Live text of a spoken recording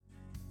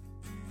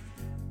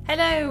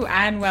Hello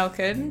and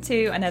welcome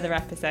to another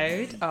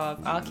episode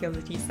of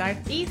Archaeology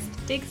Southeast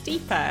Digs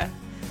Deeper.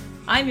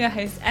 I'm your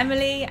host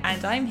Emily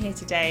and I'm here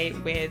today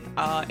with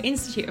our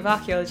Institute of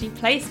Archaeology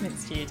placement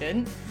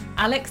student,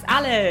 Alex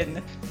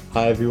Allen.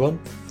 Hi everyone.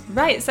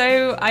 Right,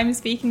 so I'm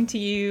speaking to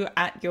you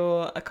at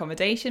your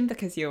accommodation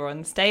because you're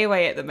on stay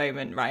away at the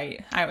moment,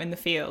 right? Out in the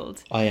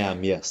field. I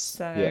am, yes.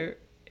 So,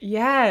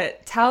 yeah,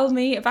 tell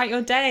me about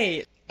your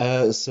day.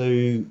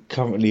 So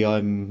currently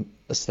I'm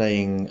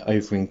staying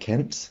over in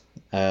Kent,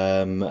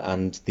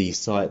 and the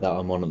site that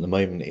I'm on at the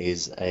moment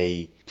is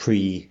a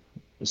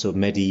sort of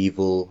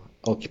medieval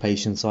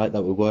occupation site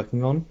that we're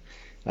working on.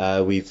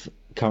 We've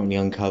currently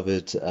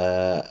uncovered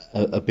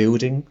a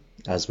building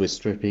as we're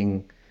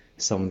stripping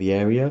some of the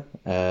area,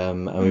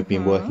 and we've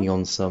been working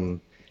on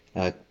some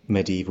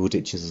medieval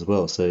ditches as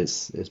well. So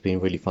it's been a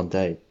really fun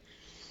day.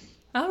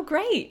 Oh,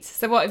 great.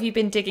 So what have you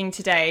been digging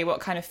today? What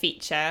kind of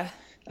feature?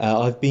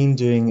 I've been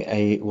doing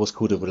what's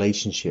called a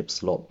relationship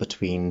slot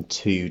between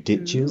two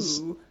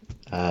ditches. Ooh.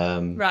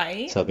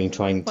 Right. So I've been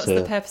trying What's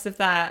the purpose of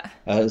that?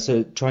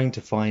 trying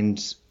to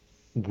find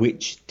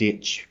which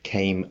ditch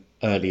came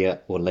earlier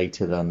or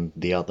later than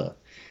the other,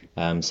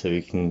 so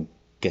we can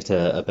get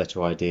a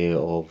better idea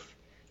of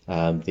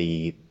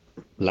the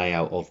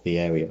layout of the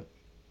area.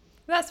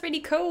 That's really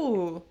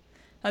cool.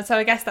 And so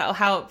I guess that'll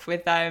help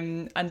with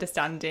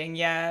understanding,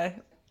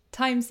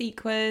 time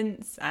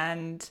sequence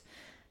and,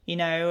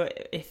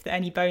 if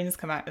any bones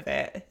come out of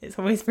it. It's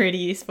always really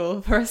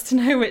useful for us to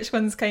know which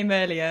ones came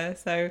earlier.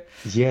 So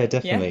yeah,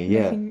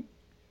 definitely,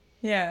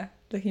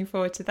 looking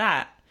forward to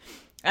that.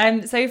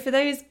 So for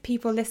those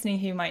people listening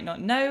who might not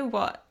know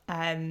what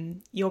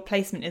your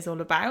placement is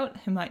all about,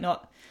 who might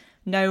not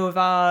know of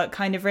our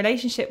kind of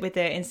relationship with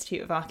the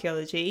Institute of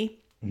Archaeology,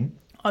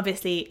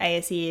 obviously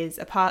ASE is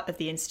a part of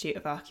the Institute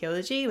of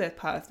Archaeology. We're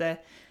part of the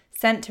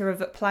Centre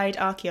of Applied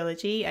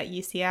Archaeology at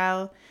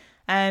UCL.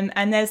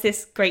 And there's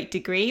this great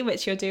degree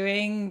which you're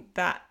doing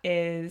that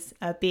is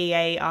a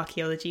BA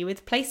Archaeology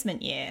with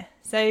placement year.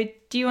 So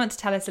do you want to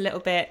tell us a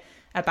little bit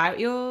about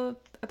your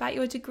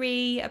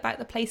degree, about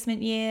the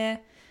placement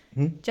year?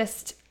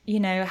 Just,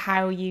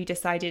 how you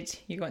decided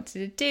you wanted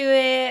to do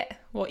it,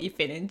 what you've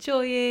been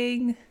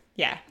enjoying.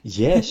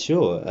 Yeah,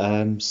 sure.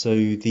 So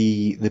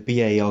the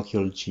BA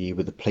Archaeology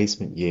with the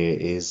placement year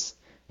is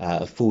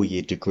a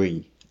 4-year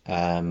degree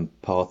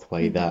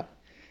pathway that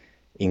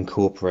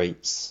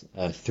incorporates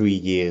 3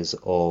 years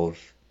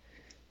of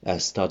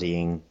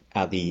studying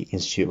at the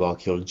Institute of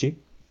Archaeology.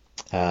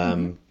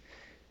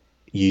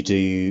 You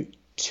do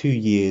 2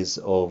 years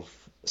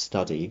of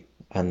study,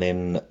 and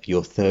then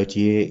your third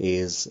year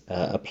is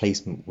a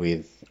placement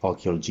with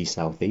Archaeology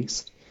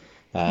Southeast,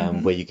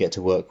 where you get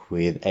to work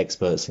with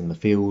experts in the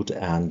field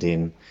and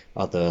in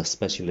other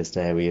specialist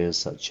areas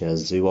such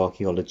as zoo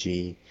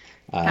archaeology,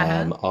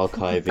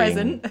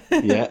 archiving,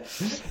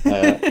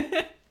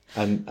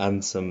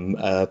 and some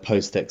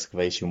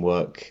post-excavation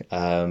work,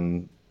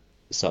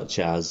 such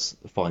as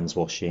finds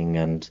washing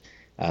and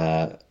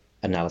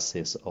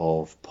analysis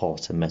of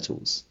pot and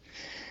metals.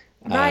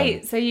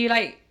 Right, so you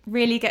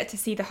really get to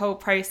see the whole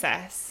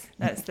process.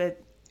 That's the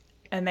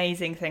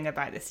amazing thing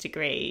about this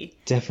degree.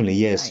 Definitely,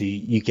 yeah. Right. So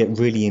you get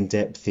really in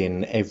depth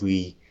in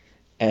every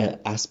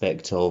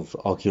aspect of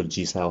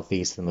Archaeology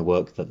Southeast and the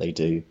work that they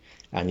do,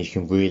 and you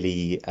can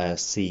really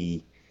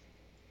see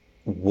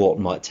what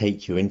might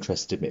take your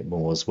interest a bit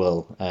more as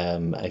well,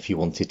 if you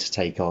wanted to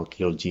take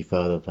archaeology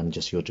further than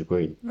just your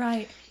degree.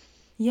 Right.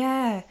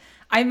 Yeah.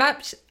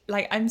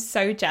 I'm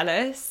so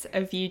jealous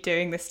of you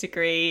doing this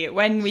degree.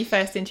 When we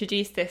first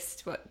introduced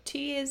this, 2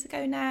 years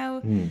ago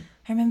now, I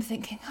remember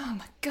thinking, oh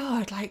my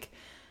God,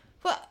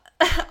 what?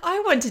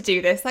 I want to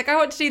do this. I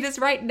want to do this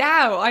right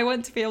now. I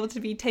want to be able to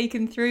be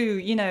taken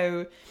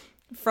through,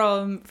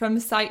 from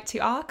site to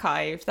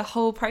archive, the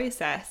whole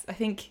process. I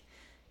think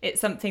it's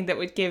something that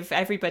would give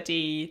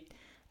everybody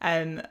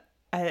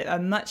a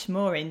much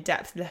more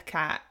in-depth look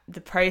at the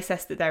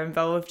process that they're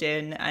involved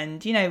in.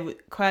 And,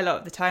 quite a lot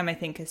of the time, I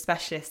think as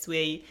specialists,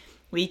 we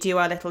do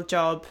our little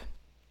job.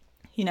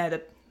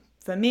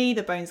 For me,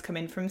 the bones come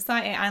in from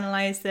site, I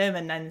analyse them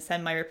and then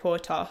send my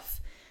report off.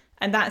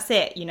 And that's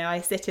it.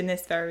 I sit in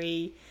this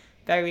very,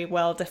 very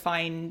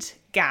well-defined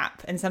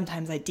gap, and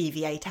sometimes I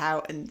deviate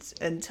out and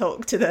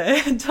talk to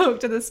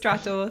the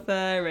strat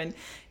author and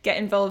get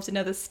involved in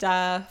other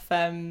stuff.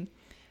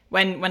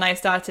 When I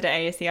started at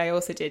ASE, I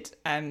also did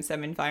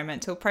some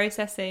environmental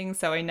processing,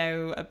 so I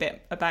know a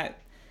bit about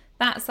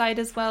that side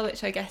as well,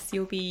 which I guess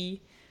you'll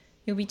be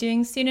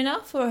doing soon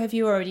enough. Or have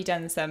you already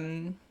done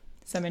some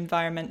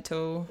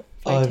environmental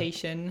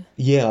flotation?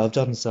 I've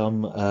done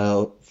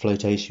some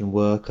flotation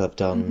work. I've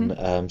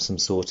done some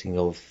sorting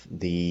of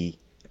the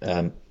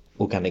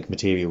organic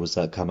materials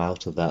that come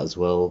out of that as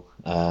well.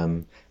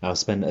 I've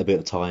spent a bit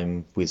of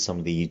time with some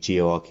of the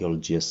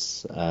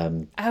geoarchaeologists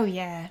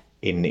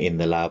in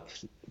the lab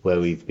where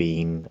we've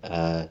been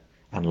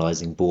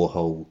analysing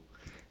borehole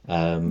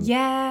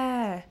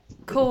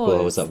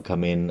boreholes that have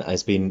come in.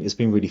 It's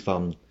been really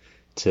fun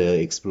to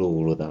explore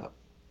all of that.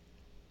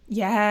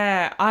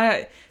 Yeah,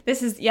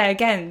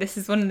 again, this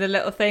is one of the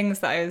little things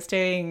that I was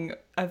doing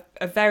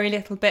a very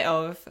little bit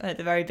of at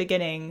the very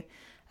beginning,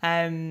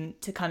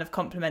 to kind of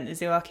complement the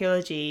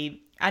zooarchaeology.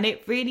 And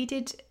it really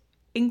did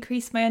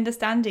increase my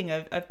understanding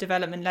of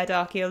development-led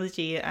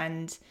archaeology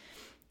and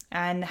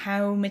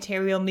how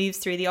material moves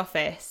through the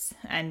office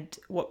and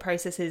what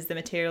processes the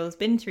material's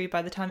been through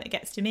by the time it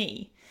gets to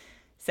me.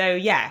 So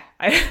yeah,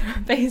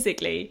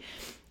 basically,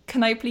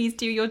 can I please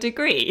do your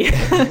degree?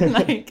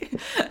 Like,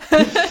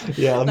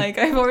 Yeah, like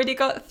I've already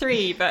got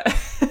 3, but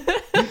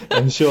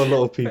I'm sure a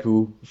lot of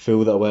people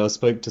feel that way. I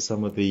spoke to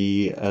some of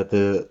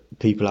the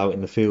people out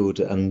in the field,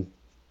 and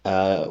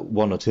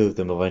one or two of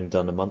them have only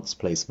done a month's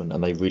placement,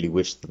 and they really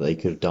wish that they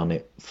could have done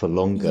it for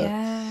longer.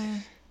 yeah,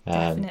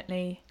 Um,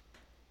 definitely.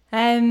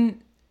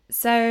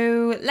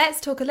 So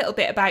let's talk a little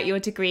bit about your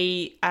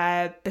degree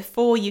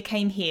before you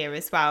came here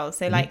as well.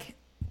 So like,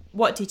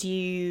 what did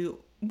you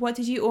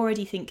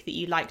already think that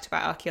you liked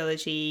about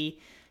archaeology?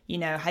 You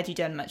know, had you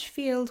done much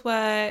field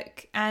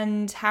work,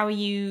 and how are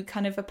you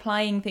kind of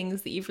applying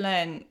things that you've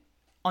learned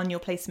on your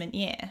placement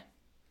year?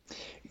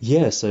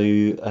 yeah,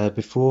 so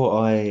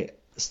before I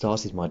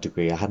started my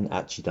degree, I hadn't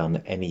actually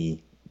done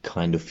any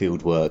kind of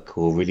field work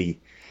or really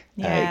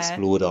Yeah,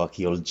 explored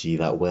archaeology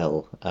that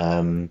well.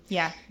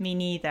 yeah, me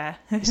neither.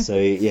 So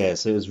yeah,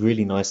 so it was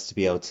really nice to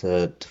be able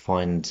to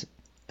find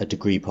a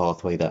degree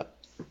pathway that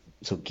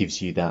sort of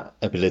gives you that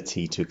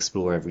ability to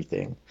explore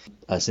everything.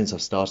 Since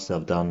I've started,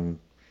 I've done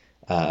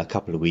a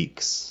couple of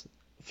weeks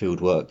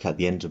field work at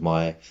the end of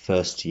my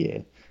first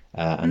year,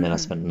 and then I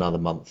spent another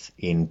month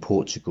in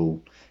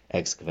Portugal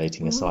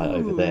excavating a site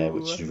over there,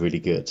 which Ooh, was really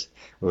good.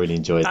 I really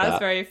enjoyed that's that.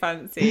 very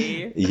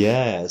fancy.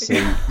 Yeah, so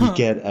you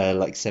get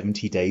like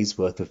 70 days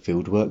worth of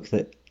field work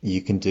that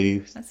you can do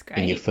That's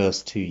in your great.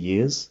 first 2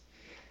 years.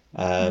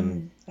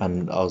 And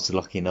I was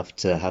lucky enough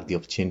to have the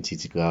opportunity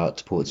to go out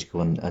to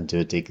Portugal and do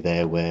a dig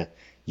there where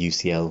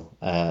UCL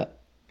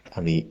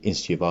and the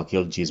Institute of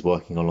Archaeology is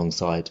working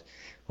alongside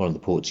one of the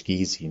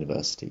Portuguese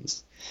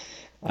universities.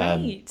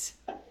 Great.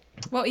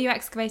 What were you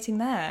excavating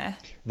there?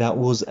 That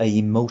was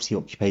a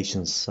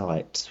multi-occupation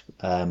site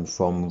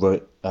from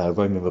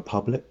Roman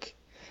Republic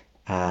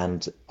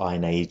and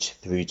Iron Age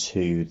through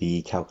to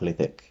the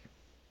Chalcolithic.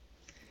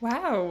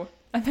 Wow,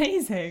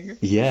 amazing.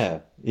 Yeah,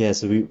 yeah.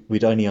 So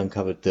we'd only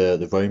uncovered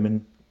the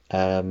Roman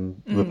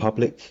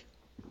Republic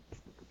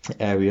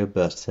area,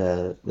 but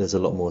there's a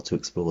lot more to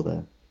explore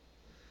there.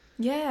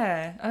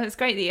 Yeah, oh, it's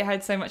great that you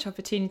had so much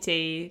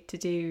opportunity to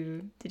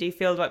do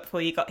field work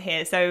before you got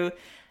here. So,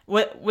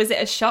 was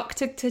it a shock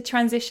to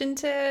transition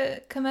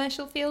to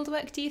commercial field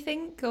work, do you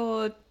think,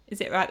 or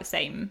is it about the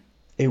same?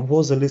 It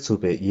was a little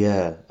bit,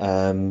 yeah.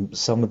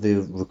 Some of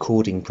the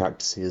recording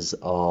practices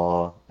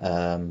are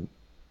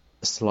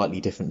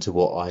slightly different to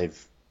what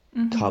I've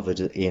covered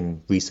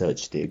in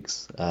research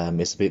digs.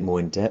 It's a bit more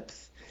in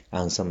depth,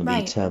 and some of the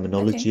Right. Okay.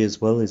 terminology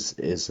as well is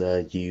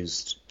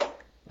used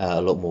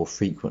a lot more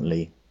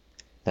frequently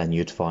than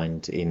you'd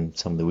find in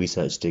some of the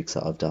research digs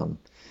that I've done.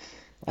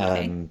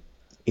 Okay.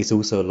 It's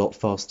also a lot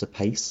faster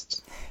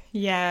paced.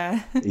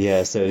 Yeah.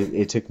 Yeah, so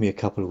it took me a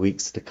couple of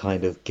weeks to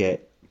kind of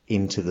get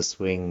into the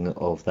swing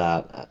of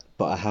that,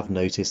 but I have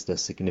noticed a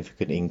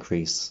significant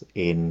increase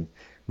in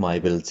my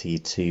ability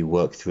to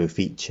work through a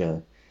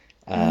feature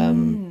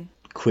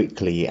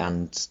quickly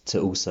and to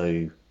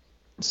also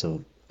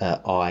sort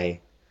of eye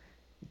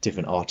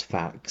different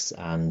artifacts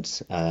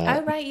and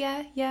Oh, right.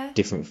 Yeah. Yeah.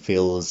 different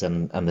feels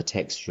and the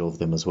texture of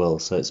them as well.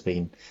 So it's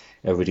been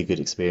a really good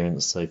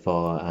experience so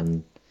far,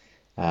 and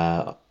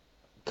uh,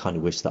 kind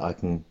of wish that I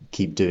can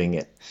keep doing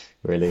it,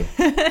 really.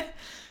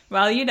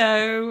 Well, in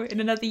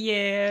another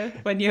year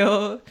when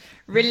you're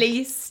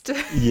released.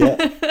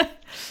 Yeah.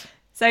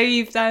 So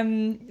you've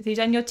done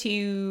your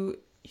 2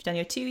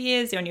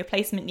 years, you're on your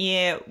placement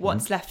year.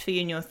 What's left for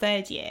you in your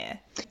third year?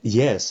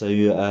 Yeah, so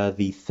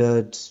the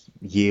third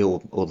year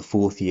or the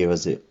fourth year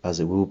as it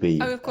will be,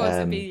 Oh, of course,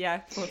 it'd be,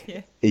 yeah, fourth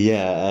year.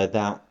 yeah,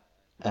 that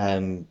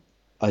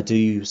I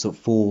do sort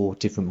of 4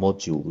 different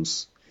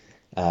modules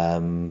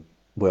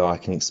where I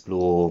can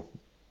explore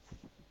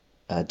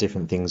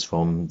different things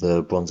from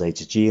the Bronze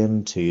Age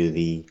Aegean to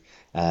the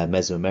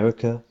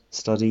Mesoamerica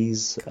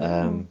studies.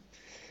 Cool.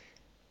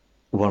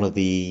 One of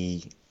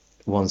the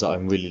ones that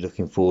I'm really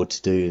looking forward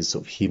to do is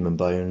sort of human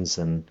bones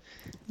and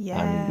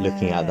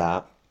looking at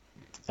Yeah.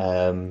 that.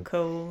 Um,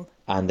 Cool.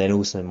 and then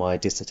also my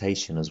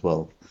dissertation as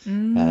well.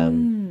 Um,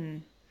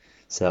 Mm.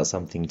 so that's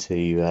something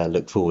to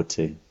look forward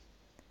to.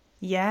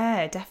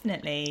 Yeah,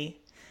 definitely.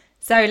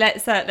 So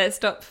let's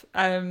stop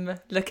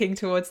looking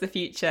towards the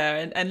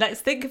future and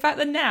let's think about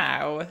the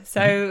now.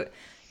 So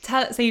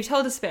you've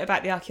told us a bit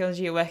about the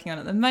archaeology you're working on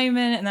at the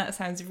moment, and that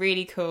sounds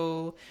really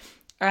cool.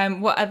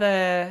 What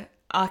other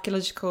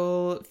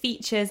archaeological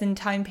features and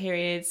time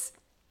periods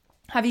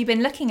have you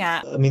been looking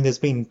at? I mean, there's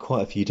been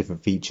quite a few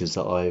different features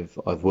that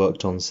I've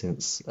worked on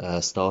since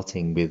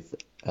starting with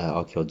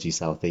Archaeology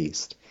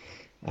Southeast.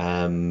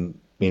 I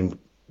mean,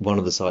 one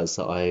of the sites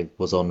that I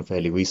was on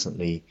fairly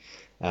recently,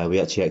 we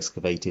actually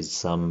excavated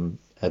some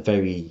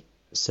very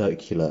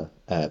circular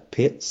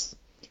pits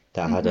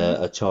that had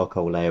a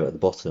charcoal layer at the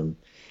bottom.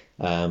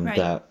 Right.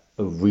 That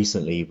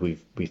recently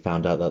we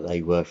found out that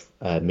they were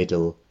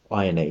Middle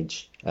Iron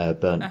Age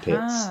burnt pits.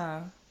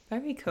 Aha.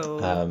 Very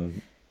cool.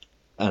 Um,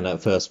 and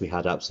at first we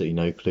had absolutely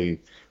no clue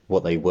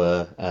what they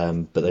were,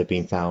 but they've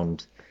been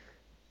found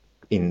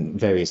in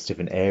various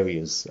different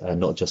areas,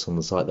 not just on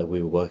the site that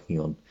we were working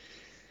on.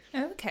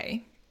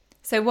 Okay.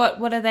 So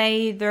what are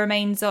they the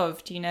remains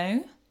of? Do you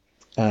know?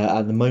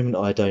 At the moment,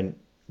 I don't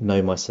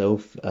know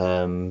myself,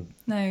 but No.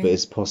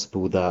 it's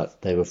possible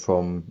that they were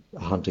from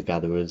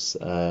hunter-gatherers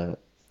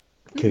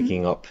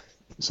cooking up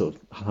sort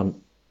of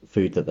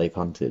food that they've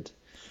hunted.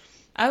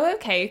 Oh,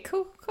 okay.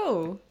 Cool,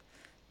 cool.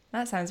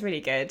 That sounds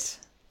really good.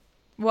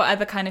 What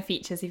other kind of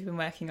features you've been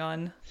working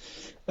on?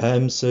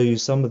 So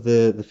some of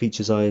the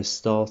features I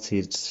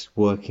started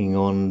working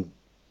on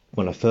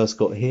when I first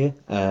got here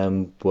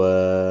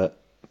were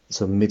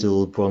some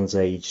Middle Bronze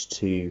Age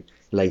to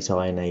Late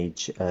Iron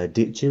Age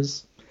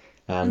ditches,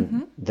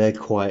 and they're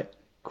quite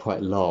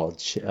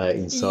large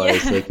in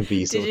size. Yeah. They can be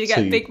Did sort of you get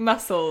two. big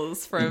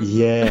muscles from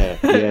Yeah,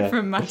 yeah,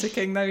 from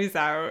maticking those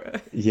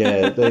out?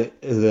 yeah.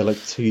 They're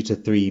like 2 to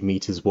 3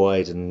 meters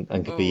wide and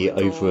could Oh be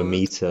my over a God.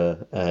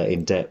 meter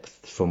in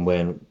depth from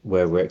where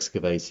we're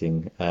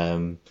excavating.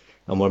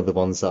 And one of the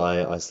ones that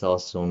I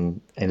started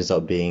on ended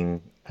up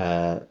being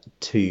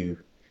two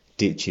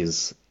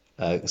ditches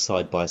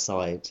side by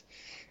side,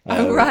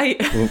 Oh, uh, right.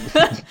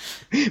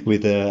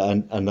 with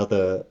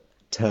another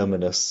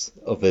terminus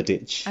of a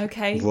ditch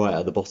Okay. right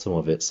at the bottom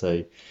of it. So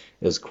it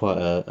was quite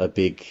a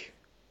big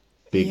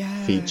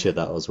Yeah. feature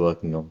that I was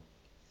working on.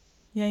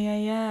 Yeah, yeah,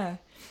 yeah.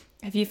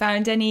 Have you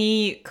found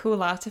any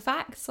cool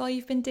artifacts while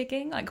you've been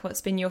digging? Like,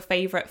 what's been your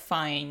favorite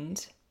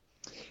find?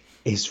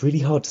 It's really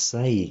hard to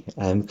say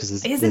because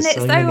Isn't there's it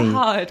so so many,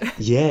 hard?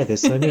 yeah,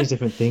 there's so many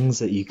different things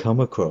that you come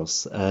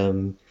across.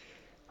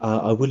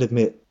 I will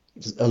admit,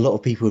 a lot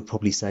of people would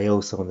probably say,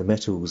 oh, some of the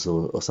metals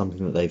or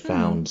something that they Hmm.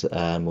 found,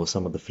 or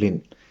some of the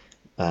flint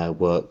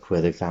work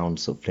where they found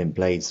sort of flint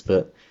blades.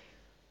 But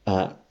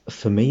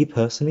for me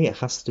personally, it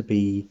has to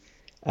be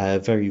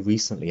very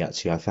recently,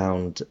 actually. I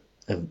found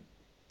an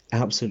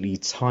absolutely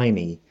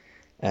tiny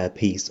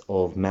piece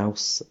of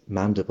mouse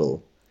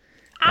mandible,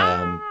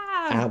 um,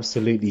 Ah!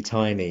 absolutely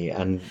tiny,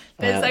 and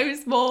They're so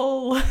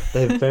small.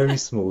 they're very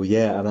small,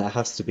 yeah, and that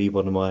has to be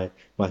one of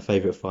my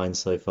favorite finds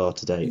so far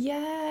to date.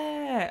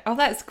 Yeah. Oh,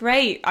 that's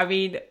great. I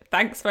mean,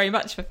 thanks very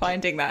much for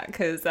finding that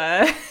because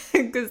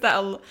because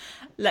that'll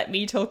let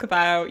me talk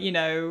about,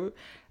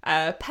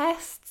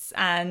 pests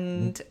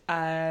and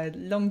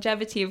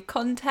longevity of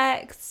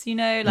contexts, Hmm.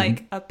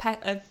 like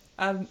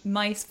a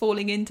mice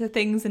falling into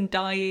things and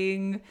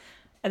dying.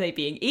 Are they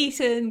being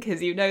eaten? Because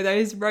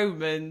those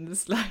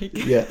Romans, like.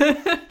 Yeah.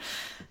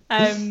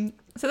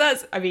 So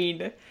that's, I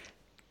mean,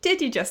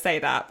 did you just say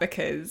that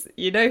because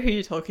you know who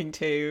you're talking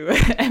to,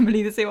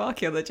 Emily the zoo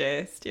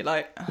archaeologist? You're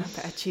like, oh, I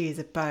better choose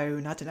a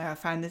bone. I don't know. I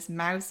found this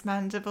mouse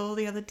mandible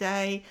the other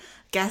day.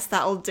 Guess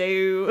that'll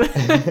do.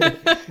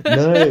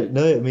 No,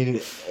 no, I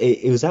mean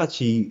it was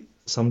actually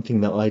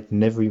something that I'd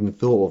never even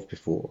thought of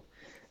before.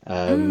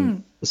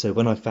 So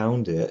when I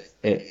found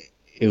it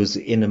was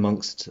in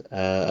amongst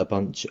a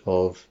bunch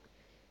of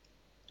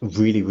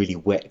really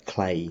wet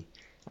clay.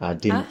 I Uh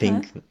didn't huh.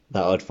 think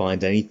that I'd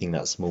find anything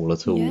that small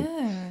at all.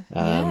 Yeah.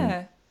 Um,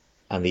 Yeah.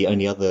 and the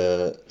only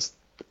other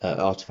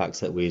artifacts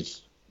that we'd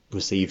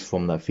received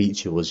from that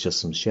feature was just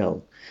some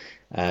shell.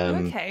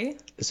 Um, Okay.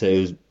 so it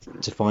was,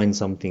 to find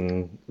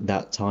something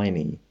that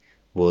tiny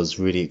was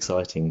really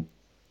exciting.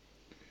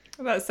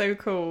 That's so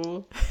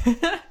cool.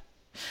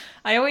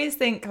 I always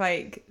think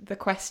like the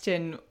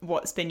question,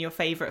 "What's been your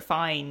favorite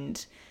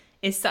find?"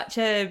 is such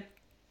a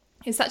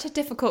it's such a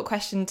difficult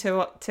question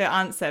to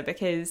answer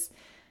because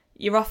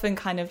you're often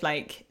kind of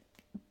like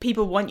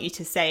people want you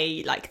to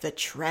say like the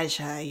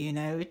treasure,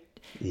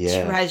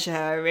 Yeah.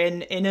 treasure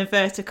in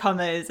inverted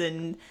commas,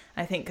 and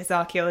I think as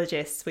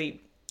archaeologists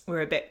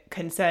we're a bit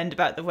concerned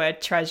about the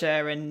word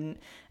treasure and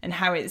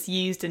how it's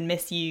used and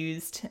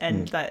misused,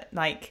 and Mm. that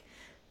like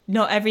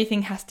not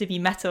everything has to be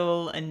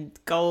metal and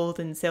gold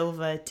and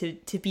silver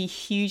to be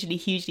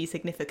hugely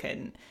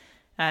significant.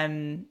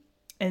 Um,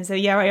 and so,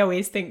 yeah, I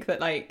always think that,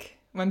 like,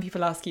 when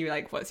people ask you,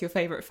 like, what's your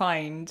favourite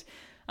find?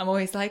 I'm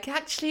always like,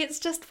 actually, it's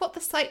just what the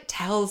site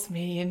tells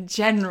me in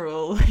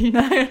general,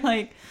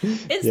 like,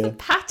 it's the Yeah.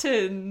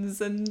 patterns.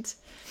 And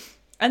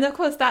of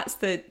course, that's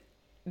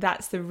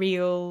the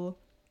real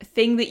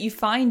thing that you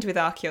find with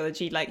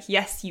archaeology. Like,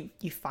 yes,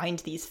 you find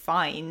these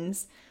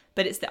finds,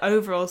 but it's the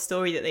overall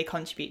story that they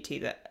contribute to,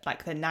 that,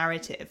 like, the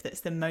narrative,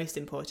 that's the most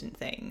important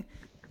thing.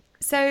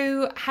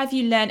 So, have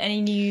you learned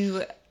any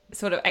new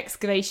sort of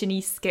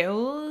excavation-y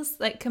skills,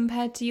 like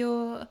compared to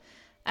your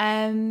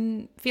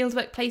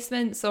fieldwork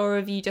placements, or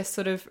have you just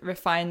sort of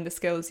refined the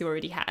skills you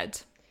already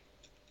had?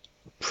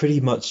 Pretty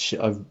much,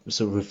 I've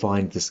sort of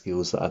refined the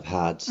skills that I've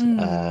had.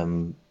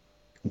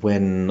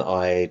 When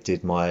I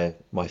did my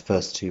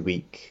first 2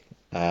 week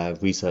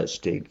research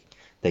dig,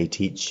 they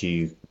teach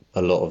you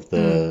a lot of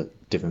the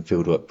different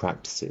fieldwork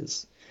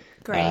practices.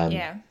 Great, Um,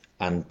 yeah.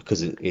 and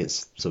because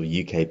it's sort of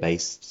UK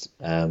based,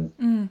 and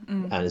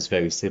it's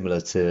very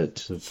similar to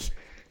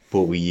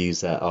what we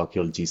use at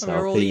Archaeology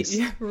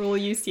Southeast. We're all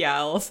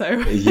UCL, so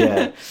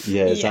Yeah,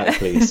 yeah, yeah.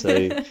 exactly. So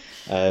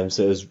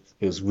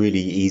it was really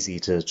easy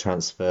to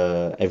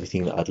transfer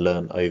everything that I'd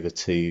learned over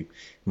to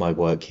my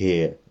work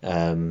here.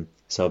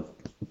 So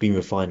I've been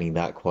refining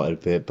that quite a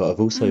bit, but I've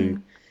also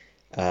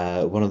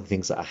one of the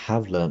things that I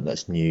have learned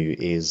that's new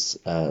is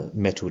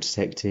metal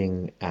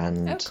detecting Oh,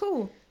 and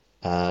cool.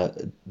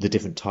 the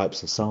different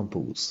types of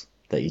samples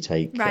that you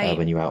take Right.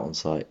 when you're out on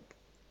site.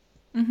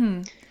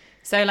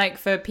 So, like,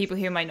 for people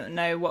who might not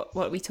know, what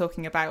are we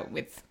talking about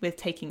with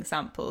taking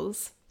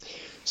samples?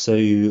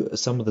 So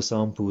some of the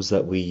samples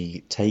that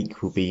we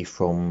take will be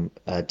from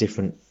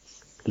different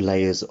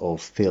layers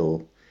of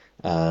fill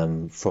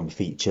from a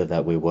feature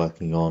that we're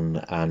working on,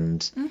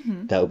 and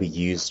that will be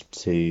used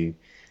to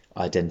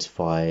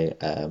identify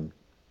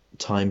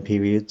time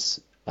periods,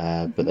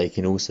 but they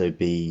can also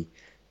be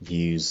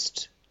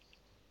used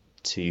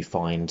to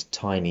find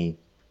tiny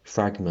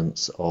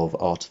fragments of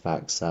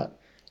artifacts that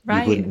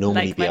you wouldn't Right,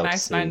 normally like be my able to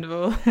mouse see.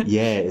 mandible.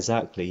 Yeah,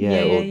 exactly.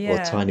 Yeah, Yeah, yeah, or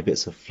yeah. tiny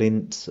bits of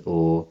flint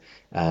or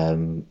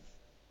um,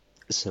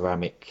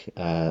 ceramic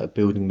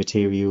building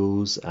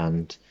materials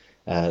and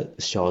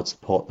shards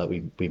of pot that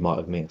we might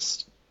have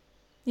missed.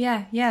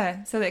 Yeah,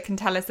 yeah. So that it can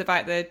tell us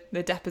about the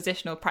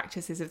depositional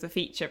practices of the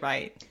feature,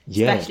 right?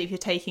 Yeah, Especially if you're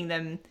taking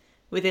them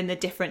within the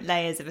different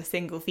layers of a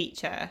single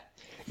feature.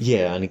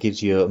 yeah, and it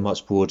gives you a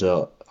much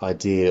broader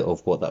idea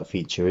of what that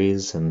feature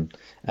is and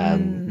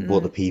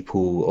what the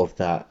people of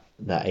that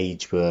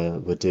age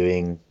were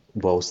doing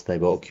whilst they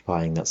were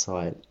occupying that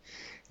site.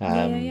 Yeah,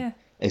 yeah, Um, yeah.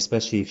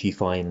 Especially if you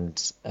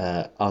find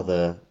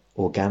other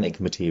organic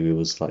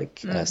materials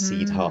like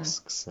seed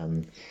husks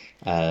and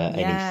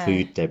any Yeah.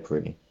 food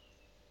debris.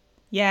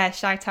 Yeah,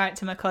 shout out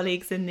to my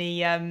colleagues in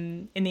the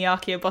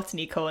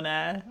archaeobotany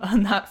corner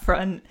on that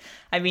front.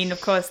 I mean,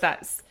 of course,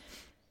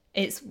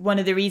 it's one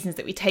of the reasons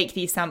that we take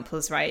these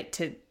samples, right?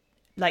 To,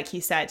 like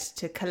you said,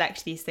 to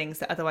collect these things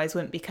that otherwise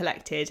wouldn't be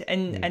collected.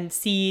 And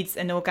seeds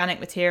and organic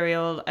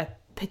material are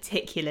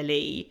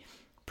particularly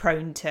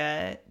prone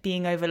to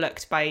being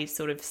overlooked by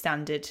sort of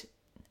standard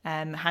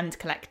hand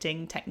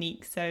collecting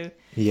techniques. So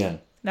Yeah.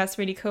 that's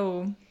really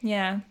cool.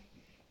 Yeah.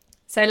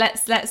 So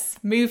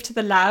let's move to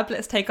the lab.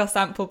 Let's take our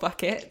sample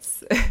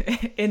buckets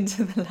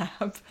into the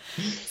lab.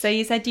 So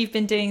you said you've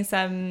been doing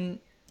some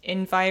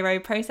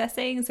enviro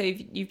processing. So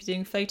you've been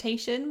doing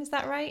flotation. Was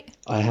that right?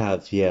 I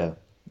have, yeah.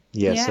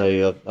 Yeah, Yeah.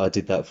 so I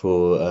did that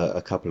for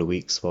a couple of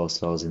weeks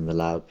whilst I was in the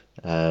lab.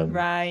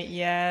 Right.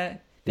 Yeah.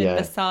 Been Yeah,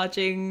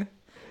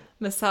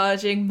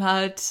 massaging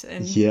mud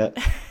and yeah,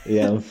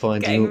 yeah, I'm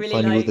getting really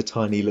finding all the like,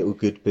 tiny little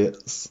good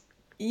bits.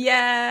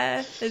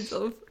 yeah, and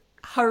sort of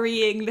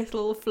hurrying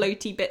little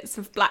floaty bits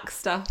of black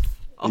stuff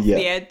off Yeah,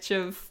 the edge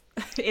of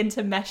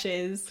into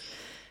meshes.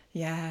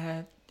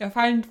 Yeah, I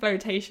find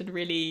flotation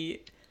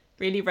really,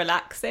 really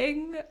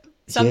relaxing. yeah,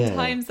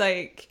 Sometimes,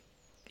 like,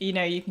 you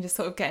can just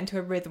sort of get into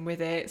a rhythm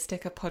with it,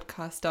 stick a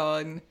podcast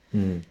on.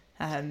 mm.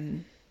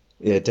 Um,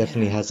 Yeah, it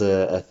definitely yeah, has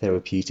a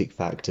therapeutic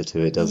factor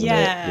to it, doesn't it?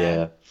 yeah,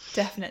 Yeah,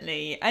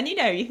 definitely. And you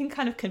can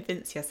kind of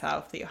convince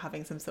yourself that you're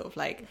having some sort of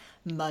like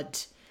mud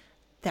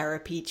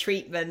therapy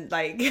treatment.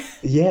 Like, you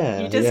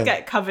yeah, just yeah,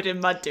 get covered in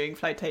mud doing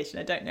flotation.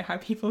 I don't know how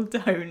people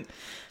don't,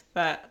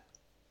 but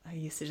I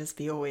used to just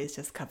be always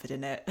just covered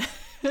in it.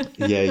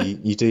 yeah.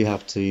 You do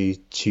have to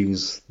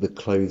choose the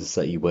clothes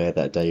that you wear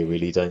that day,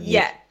 really, don't you?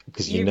 Yeah,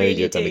 Because you you know really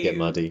you're going to get do.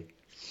 muddy.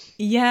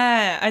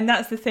 Yeah, and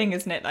that's the thing,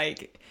 isn't it?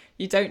 Like,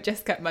 you don't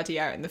just get muddy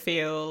out in the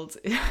field.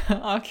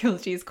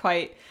 Archaeology is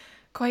quite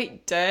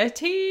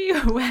dirty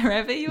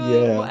wherever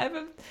Yeah,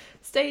 whatever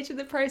stage of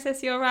the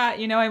process you're at.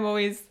 I'm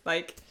always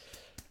like,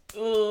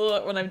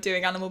 ugh, when I'm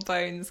doing animal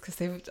bones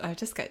because I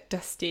just get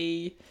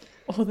dusty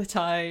all the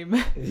time.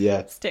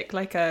 yeah, Stick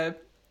like a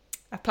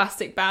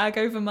plastic bag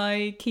over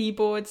my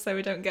keyboard so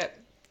I don't get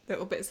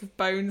little bits of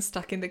bone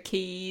stuck in the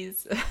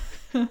keys.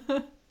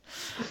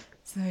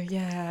 So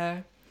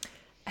yeah.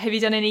 Have you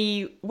done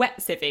any wet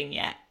sieving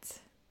yet?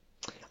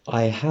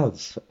 I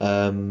have.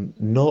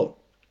 Not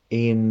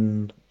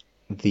in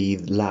the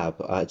lab.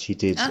 Uh-huh. I actually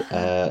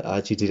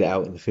did it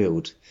out in the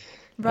field.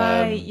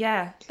 Right, Um,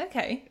 yeah.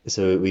 Okay.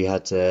 so we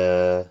had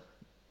to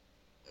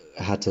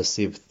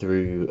sieve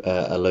through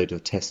a load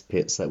of test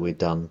pits that we'd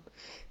done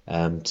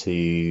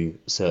to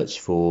search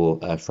for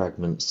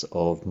fragments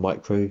of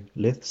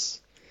microliths.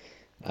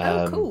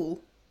 Oh, Um,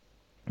 cool.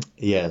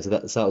 yeah, so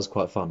that was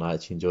quite fun. I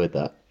actually enjoyed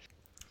that.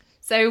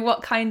 So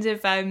what kind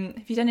of have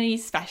you done any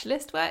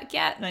specialist work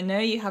yet? And I know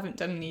you haven't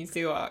done any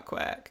zoo arc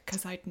work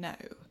because I'd know.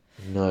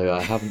 No,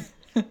 I haven't.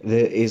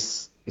 There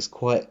is it's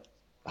quite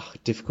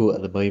difficult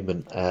at the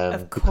moment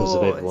Of because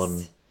of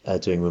everyone course.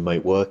 doing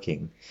remote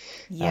working.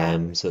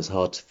 Yeah. So it's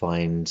hard to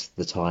find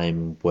the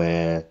time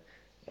where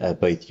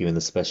both you and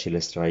the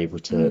specialist are able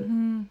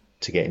to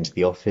get into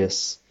the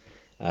office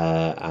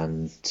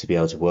and to be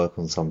able to work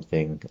on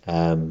something.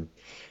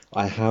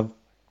 I have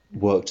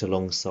worked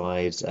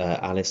alongside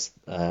Alice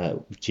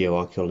with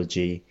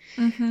geoarchaeology,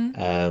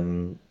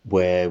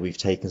 where we've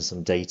taken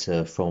some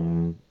data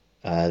from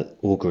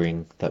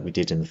augering that we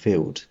did in the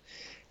field,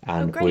 Oh,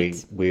 and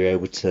great. we were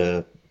able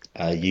to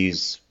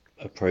use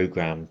a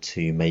program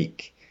to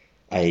make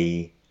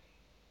a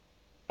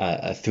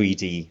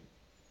 3D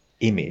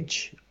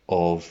image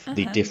of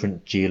the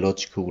different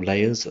geological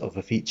layers of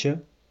a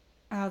feature.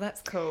 Oh,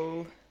 that's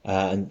cool.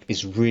 And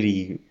it's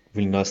really,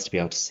 really nice to be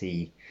able to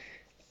see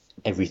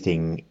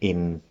everything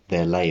in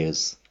their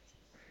layers.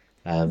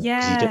 Because you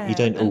Yeah,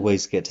 don't and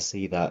always get to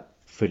see that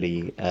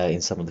fully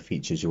in some of the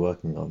features you're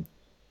working on.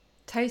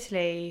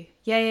 totally.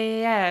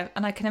 Yeah.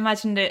 And I can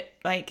imagine that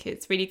like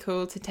it's really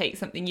cool to take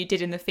something you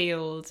did in the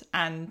field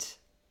and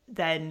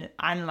then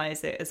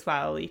analyze it as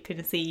well. You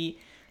can see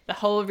the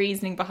whole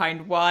reasoning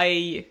behind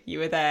why you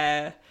were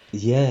there,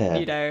 Yeah,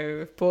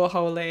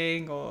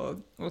 boreholing or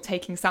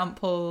taking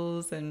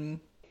samples and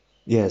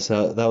yeah.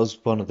 So that was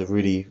one of the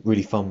really,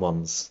 really fun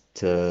ones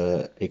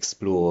to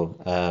explore.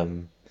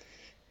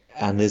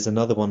 And there's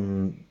another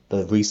one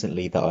that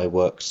recently that I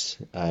worked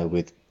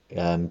with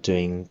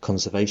doing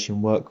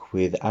conservation work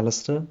with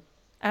Alistair.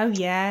 oh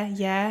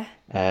yeah.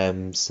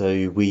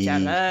 So we,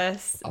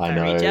 Jealous, I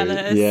very know,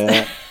 jealous.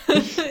 yeah,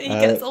 He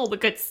uh, gets all the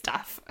good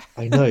stuff.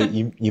 I know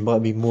you might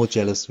be more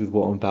jealous with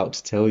what I'm about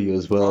to tell you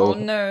as Oh well.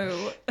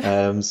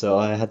 no. So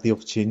I had the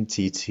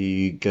opportunity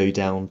to go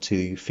down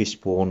to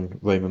Fishbourne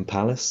Roman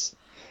Palace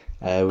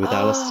with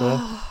Alistair.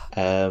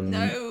 Oh Um,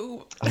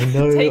 no. I Take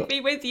know,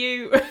 me with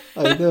you.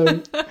 I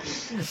know.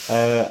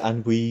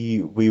 And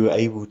we were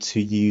able to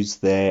use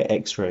their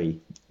X-ray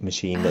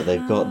machine that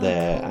they've got Ah,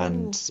 there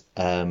and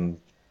cool.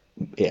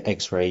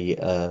 X-ray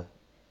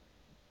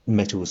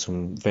metals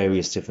from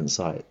various different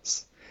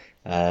sites.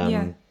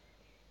 Yeah. Um,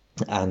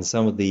 and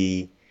some of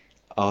the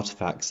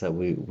artifacts that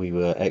we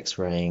were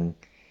X-raying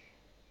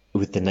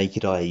with the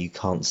naked eye, you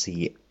can't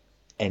see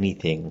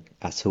anything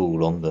at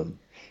all on them.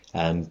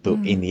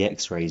 But in the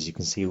X-rays, you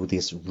can see all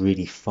this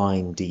really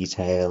fine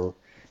detail,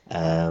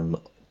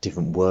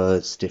 different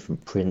words,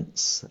 different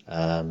prints.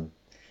 Yeah,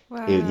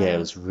 it Wow.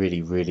 was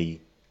really,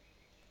 really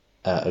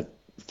a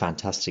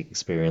fantastic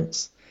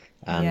experience,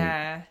 and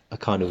Yeah. I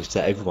kind of wish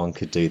that everyone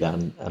could do that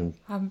and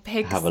I'm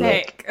pig have a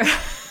look.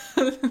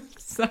 sick.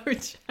 So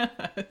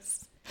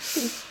jealous.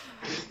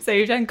 So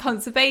you've done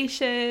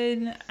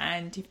conservation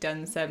and you've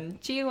done some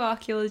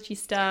geoarchaeology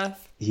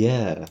stuff.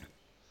 Yeah.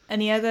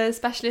 Any other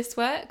specialist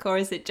work, or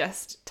is it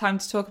just time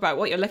to talk about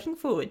what you're looking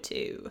forward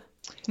to?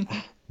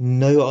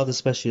 No other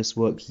specialist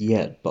work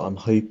yet, but I'm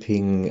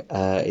hoping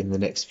in the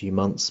next few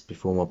months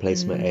before my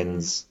placement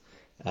ends,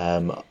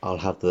 I'll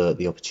have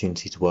the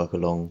opportunity to work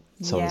along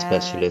some of the Yeah.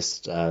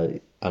 specialists.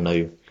 I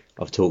know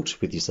I've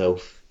talked with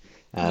yourself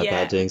about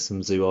Yeah. doing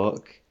some zoo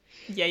arc.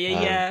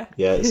 Yeah.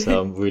 Yeah, so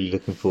I'm really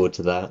looking forward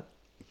to that.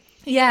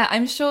 Yeah,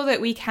 I'm sure that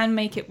we can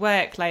make it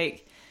work.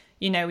 Like,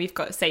 we've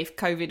got safe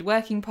COVID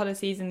working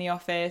policies in the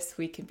office.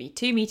 We can be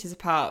 2 meters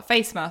apart,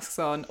 face masks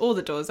on, all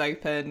the doors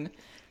open,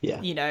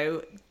 Yeah, you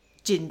know,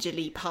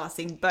 gingerly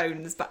passing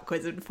bones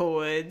backwards and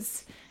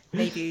forwards,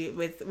 maybe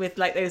with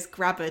like those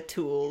grabber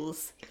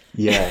tools.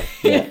 yeah.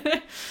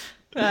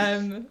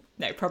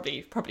 No,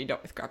 probably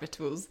not with grabber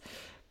tools.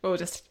 We'll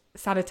just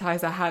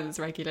sanitize our hands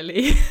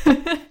regularly.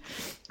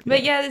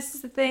 But Yeah. yeah, this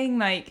is the thing.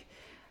 Like,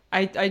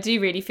 I do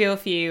really feel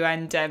for you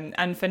and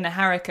for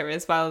Naharika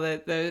as well,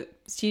 the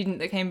student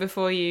that came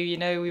before you.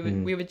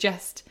 We were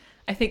just.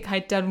 I think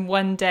I'd done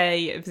one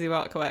day of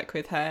Zooark work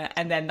with her,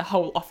 and then the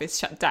whole office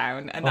shut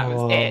down, and that was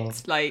Oh,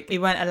 it. Like, we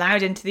weren't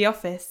allowed into the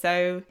office,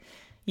 so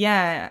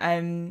yeah,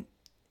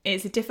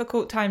 it's a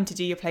difficult time to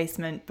do your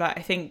placement, but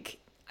I think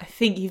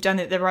you've done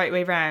it the right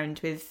way round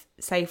with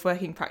safe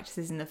working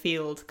practices in the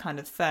field kind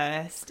of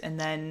first, and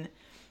then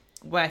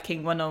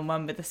working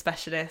one-on-one with the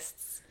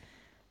specialists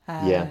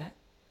uh, yeah.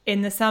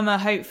 in the summer.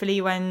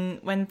 Hopefully,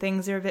 when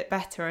things are a bit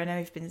better. I know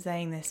we've been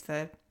saying this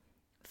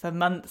for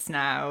months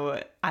now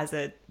as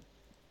a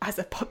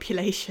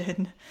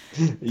population,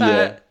 Yeah,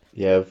 but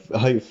yeah.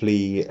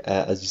 Hopefully,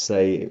 as you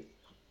say,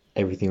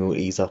 everything will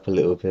ease up a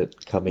little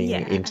bit coming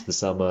into yeah. the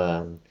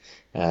summer,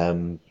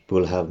 and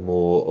we'll have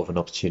more of an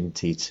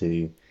opportunity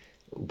to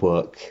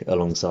work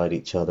alongside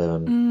each other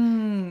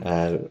and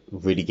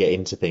really get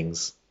into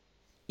things.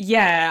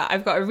 Yeah,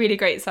 I've got a really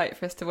great site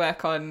for us to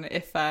work on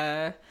if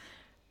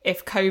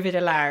COVID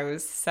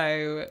allows.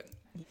 So,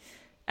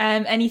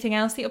 anything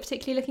else that you're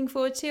particularly looking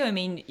forward to? I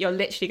mean, you're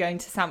literally going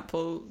to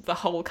sample the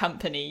whole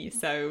company,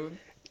 so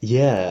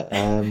Yeah,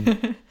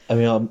 I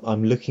mean,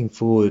 I'm looking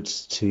forward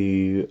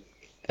to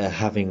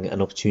having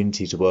an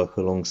opportunity to work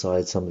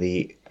alongside some of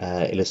the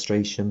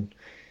illustration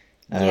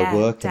yeah,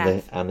 work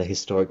and the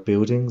historic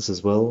buildings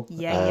as well.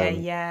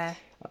 yeah.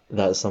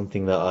 That's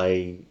something that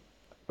I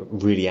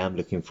really am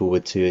looking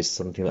forward to. Is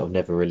something that I've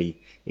never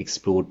really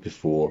explored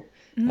before.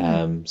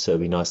 So it'd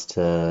be nice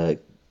to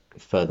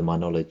further my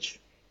knowledge.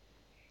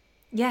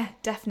 Yeah,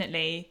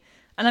 definitely.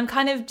 And I'm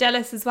kind of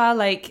jealous as well.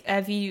 Like,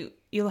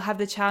 you'll have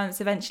the chance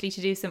eventually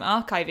to do some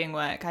archiving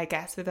work, I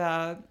guess, with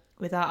our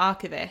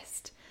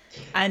archivist,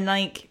 and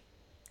like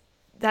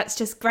that's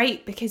just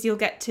great because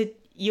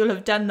you'll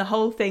have done the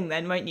whole thing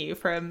then, won't you?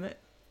 From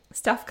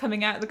stuff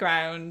coming out of the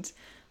ground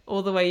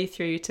all the way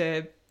through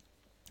to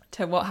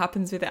what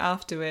happens with it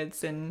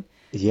afterwards. And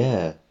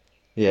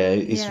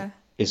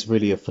it's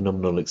really a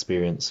phenomenal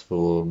experience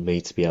for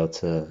me to be able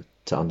to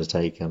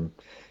undertake, and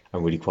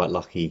I'm really quite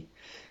lucky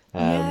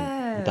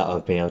that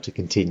I've been able to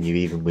continue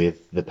even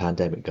with the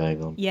pandemic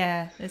going on.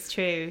 Yeah, it's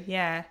true.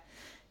 Yeah,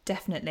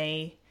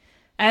 definitely.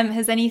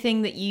 Has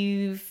anything that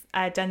you've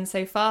done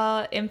so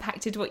far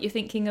impacted what you're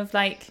thinking of,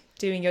 like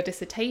doing your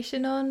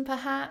dissertation on,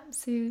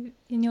 perhaps in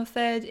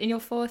your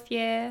fourth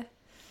year?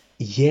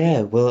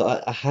 Yeah,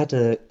 well, I had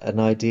an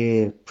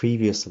idea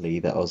previously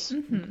that I was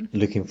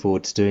looking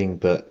forward to doing,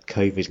 but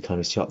COVID kind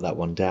of shut that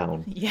one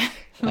down. Yeah.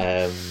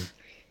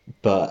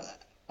 But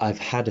I've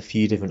had a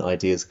few different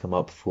ideas come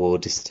up for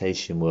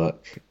dissertation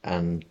work,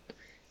 and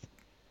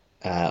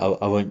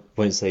I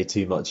won't say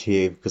too much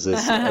here because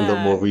there's a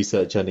lot more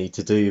research I need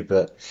to do.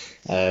 But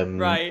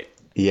Right.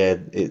 yeah,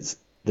 there's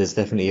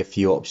definitely a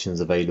few options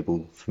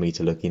available for me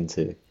to look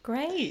into.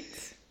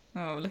 Great.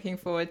 Oh, looking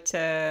forward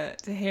to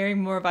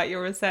hearing more about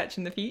your research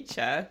in the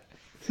future.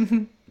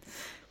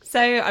 So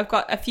I've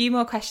got a few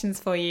more questions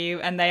for you,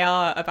 and they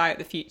are about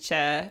the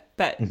future,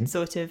 but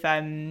sort of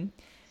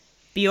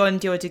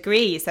beyond your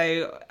degree.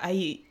 So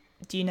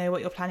do you know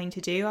what you're planning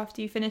to do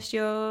after you finished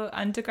your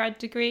undergrad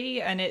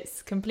degree? And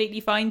it's completely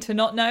fine to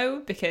not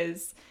know,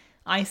 because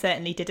I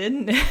certainly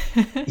didn't.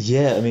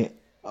 Yeah, I mean,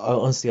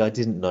 honestly, I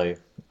didn't know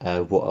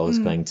what I was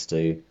going to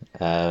do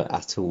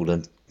at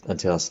all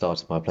until I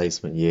started my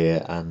placement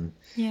year, and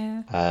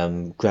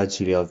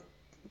gradually I've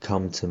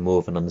come to more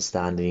of an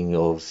understanding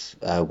of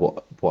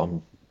what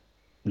I'm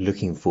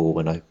looking for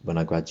when I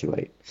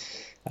graduate.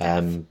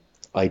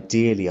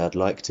 Ideally, I'd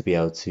like to be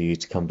able to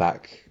come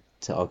back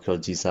to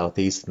Archaeology South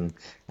East and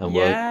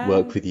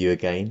work with you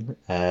again.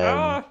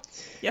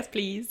 Yes,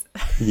 please.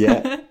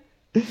 Yeah.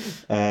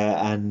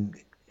 And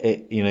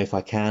if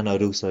I can,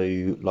 I'd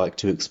also like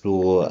to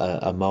explore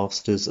a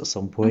master's at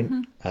some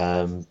point.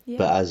 But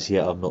as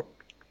yet, I'm not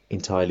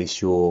entirely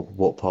sure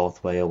what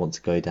pathway I want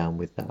to go down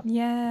with that.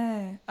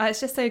 Yeah, it's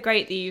just so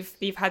great that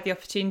you've had the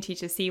opportunity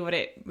to see what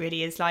it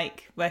really is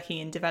like working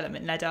in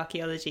development-led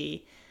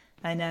archaeology,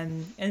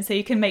 and so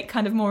you can make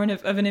kind of more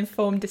of an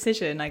informed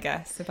decision, I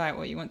guess, about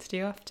what you want to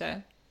do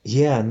after.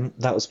 Yeah, and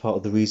that was part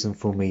of the reason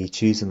for me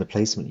choosing the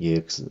placement year,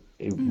 because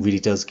it really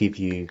does give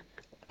you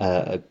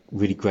a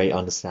really great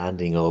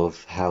understanding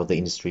of how the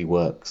industry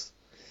works.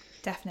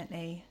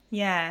 Definitely,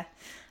 yeah.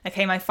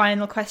 Okay, my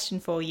final question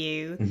for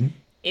you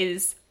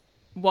is,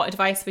 what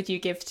advice would you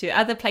give to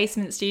other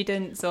placement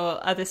students or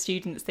other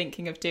students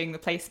thinking of doing the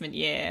placement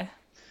year?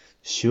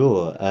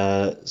 Sure.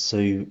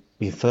 So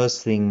the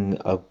first thing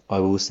I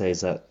will say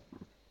is that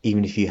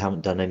even if you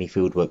haven't done any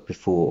fieldwork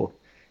before,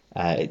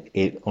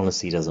 it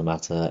honestly doesn't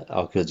matter.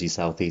 Archaeology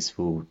South East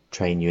will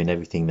train you in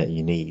everything that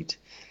you need.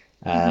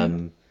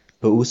 But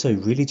also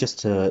really just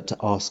to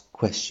ask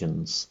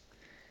questions.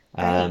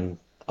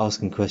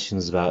 Asking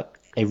questions about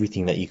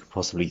everything that you could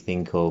possibly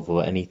think of,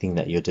 or anything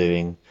that you're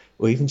doing,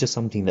 or even just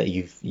something that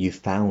you've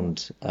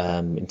found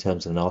in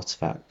terms of an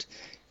artifact,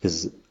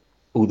 because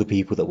all the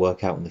people that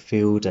work out in the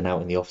field and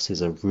out in the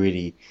offices are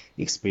really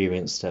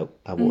experienced at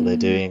what they're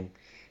doing,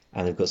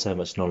 and they've got so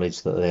much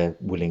knowledge that they're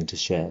willing to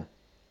share.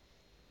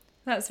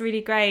 That's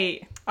really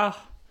great. Oh,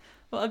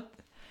 what a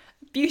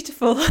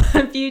beautiful,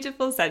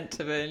 beautiful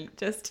sentiment.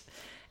 Just,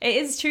 it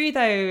is true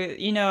though,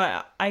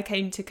 I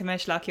came to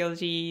commercial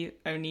archaeology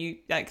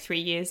only like 3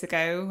 years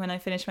ago when I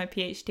finished my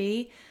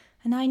PhD,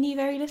 and I knew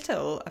very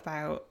little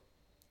about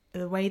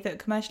the way that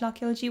commercial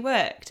archaeology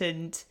worked,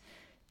 and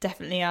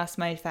definitely asked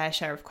my fair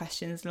share of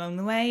questions along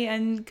the way,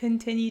 and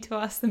continue to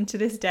ask them to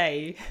this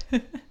day.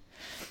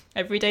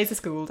 Every day's a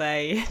school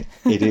day.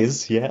 It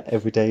is, yeah.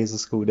 Every day is a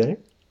school day.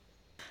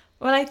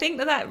 Well, I think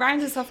that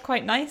rounds us off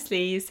quite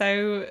nicely.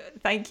 So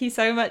thank you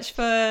so much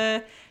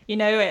for,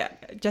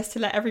 just to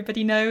let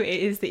everybody know, it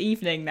is the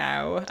evening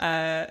now.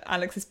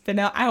 Alex has been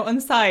out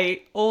on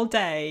site all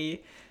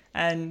day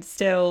and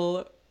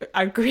still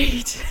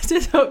agreed to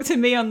talk to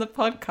me on the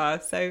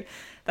podcast. So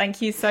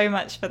thank you so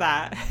much for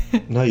that.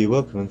 No, you're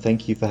welcome, and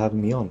thank you for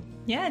having me on.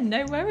 Yeah,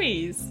 no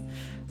worries.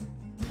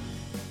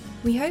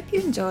 We hope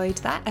you enjoyed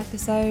that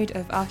episode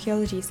of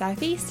Archaeology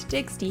South East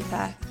Digs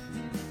Deeper.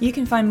 You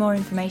can find more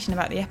information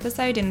about the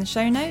episode in the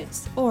show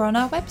notes or on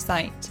our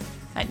website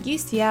at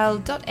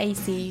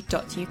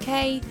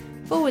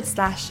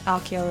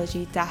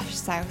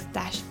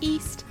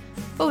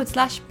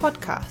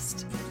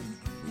ucl.ac.uk/archaeology-south-east/podcast.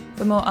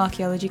 For more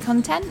archaeology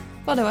content,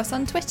 follow us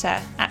on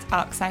Twitter at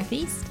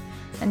ArcSoutheast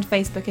and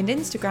Facebook and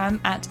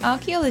Instagram at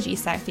Archaeology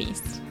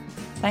Southeast.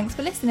 Thanks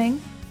for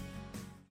listening.